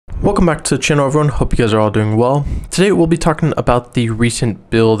Welcome back to the channel, everyone. Hope you guys are all doing well. Today we'll be talking about the recent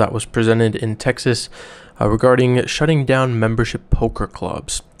bill that was presented in Texas regarding shutting down membership poker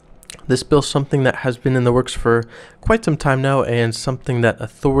clubs. This bill is something that has been in the works for quite some time now, and something that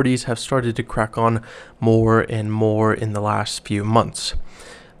authorities have started to crack on more and more in the last few months.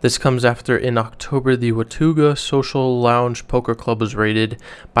 This comes after in October the Watauga Social Lounge Poker Club was raided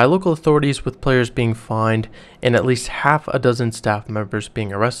by local authorities, with players being fined and at least half a dozen staff members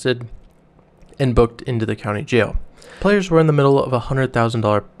being arrested and booked into the county jail. Players were in the middle of a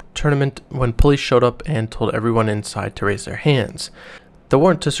 $100,000 tournament when police showed up and told everyone inside to raise their hands. The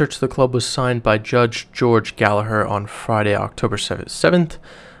warrant to search the club was signed by Judge George Gallagher on Friday, October 7th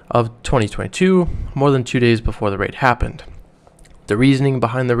of 2022, more than 2 days before the raid happened. The reasoning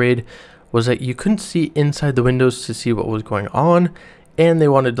behind the raid was that you couldn't see inside the windows to see what was going on, and they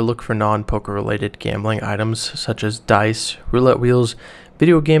wanted to look for non-poker related gambling items such as dice, roulette wheels,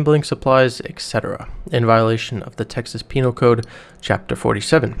 video gambling supplies, etc., in violation of the Texas Penal Code, Chapter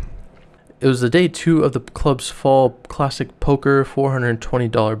 47. It was the day 2 of the club's Fall Classic Poker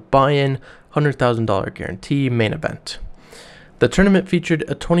 $420 buy-in, $100,000 guarantee main event. The tournament featured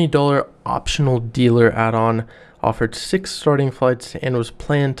a $20 optional dealer add-on, offered 6 starting flights, and was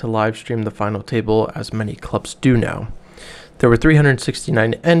planned to live stream the final table, as many clubs do now. There were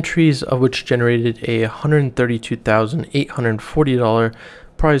 369 entries, of which generated a $132,840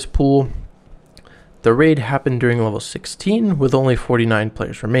 prize pool. The raid happened during level 16, with only 49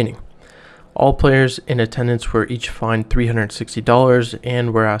 players remaining. All players in attendance were each fined $360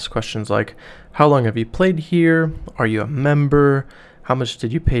 and were asked questions like, how long have you played here? Are you a member? How much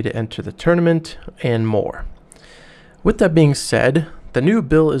did you pay to enter the tournament? And more. With that being said, the new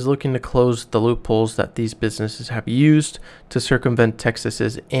bill is looking to close the loopholes that these businesses have used to circumvent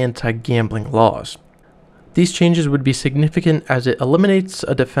Texas's anti-gambling laws. These changes would be significant as it eliminates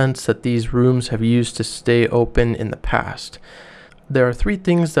a defense that these rooms have used to stay open in the past. There are 3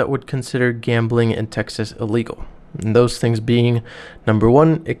 things that would consider gambling in Texas illegal. And those things being, number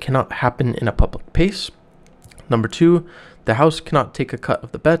 1, it cannot happen in a public place. Number 2, the house cannot take a cut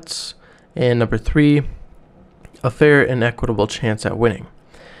of the bets. And number 3, a fair and equitable chance at winning.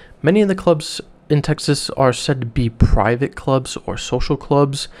 Many of the clubs in Texas are said to be private clubs or social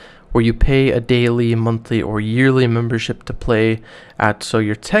clubs, where you pay a daily, monthly, or yearly membership to play at, so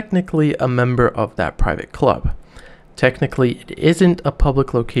you're technically a member of that private club. Technically, it isn't a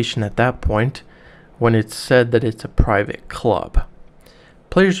public location at that point, when it's said that it's a private club.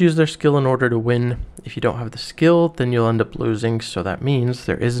 Players use their skill in order to win. If you don't have the skill, then you'll end up losing, so that means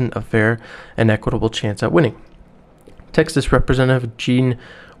there isn't a fair and equitable chance at winning. Texas Representative Gene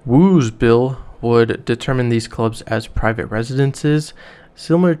Wu's bill would determine these clubs as private residences,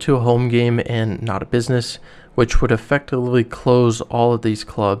 similar to a home game and not a business, which would effectively close all of these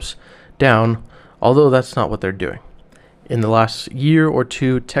clubs down, although that's not what they're doing. In the last year or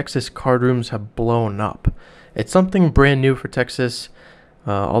 2, Texas card rooms have blown up. It's something brand new for Texas,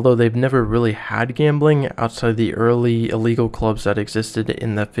 although they've never really had gambling outside of the early illegal clubs that existed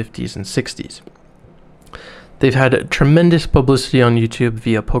in the 50s and 60s. They've had tremendous publicity on YouTube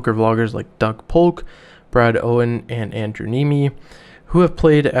via poker vloggers like Doug Polk, Brad Owen, and Andrew Nemi, who have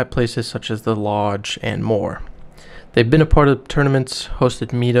played at places such as The Lodge and more. They've been a part of tournaments, hosted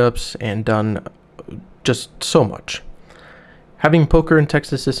meetups, and done just so much. Having poker in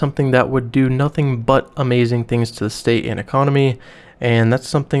Texas is something that would do nothing but amazing things to the state and economy, and that's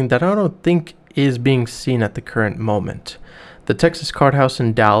something that I don't think is being seen at the current moment. The Texas Card House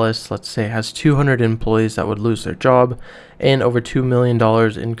in Dallas, let's say, has 200 employees that would lose their job, and over $2 million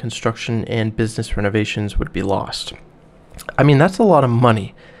in construction and business renovations would be lost. I mean, that's a lot of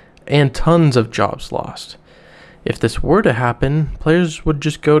money, and tons of jobs lost. If this were to happen, players would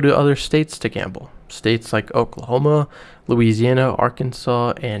just go to other states to gamble. States like Oklahoma, Louisiana,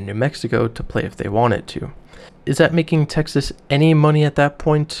 Arkansas, and New Mexico to play if they wanted to. Is that making Texas any money at that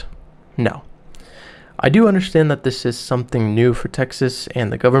point? No. I do understand that this is something new for Texas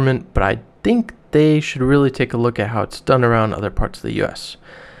and the government, but I think they should really take a look at how it's done around other parts of the U.S.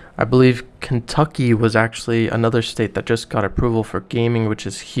 I believe Kentucky was actually another state that just got approval for gaming, which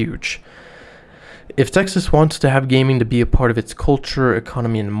is huge. If Texas wants to have gaming to be a part of its culture,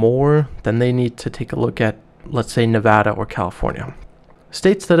 economy, and more, then they need to take a look at, let's say, Nevada or California.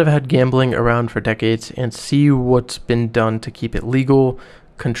 States that have had gambling around for decades, and see what's been done to keep it legal,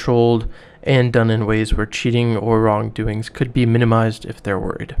 controlled, and done in ways where cheating or wrongdoings could be minimized if they're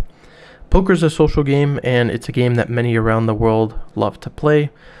worried. Poker's a social game, and it's a game that many around the world love to play.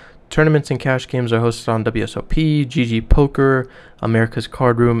 Tournaments and cash games are hosted on WSOP, GG Poker, America's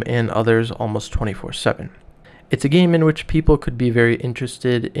Card Room, and others almost 24/7. It's a game in which people could be very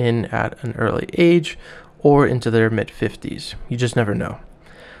interested in at an early age or into their mid-50s. You just never know.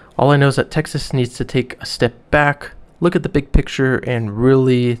 All I know is that Texas needs to take a step back, look at the big picture, and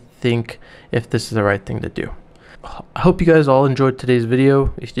really think if this is the right thing to do. I hope you guys all enjoyed today's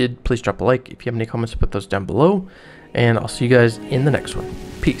video. If you did, please drop a like. If you have any comments, put those down below. And I'll see you guys in the next one.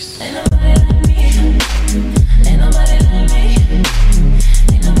 Peace.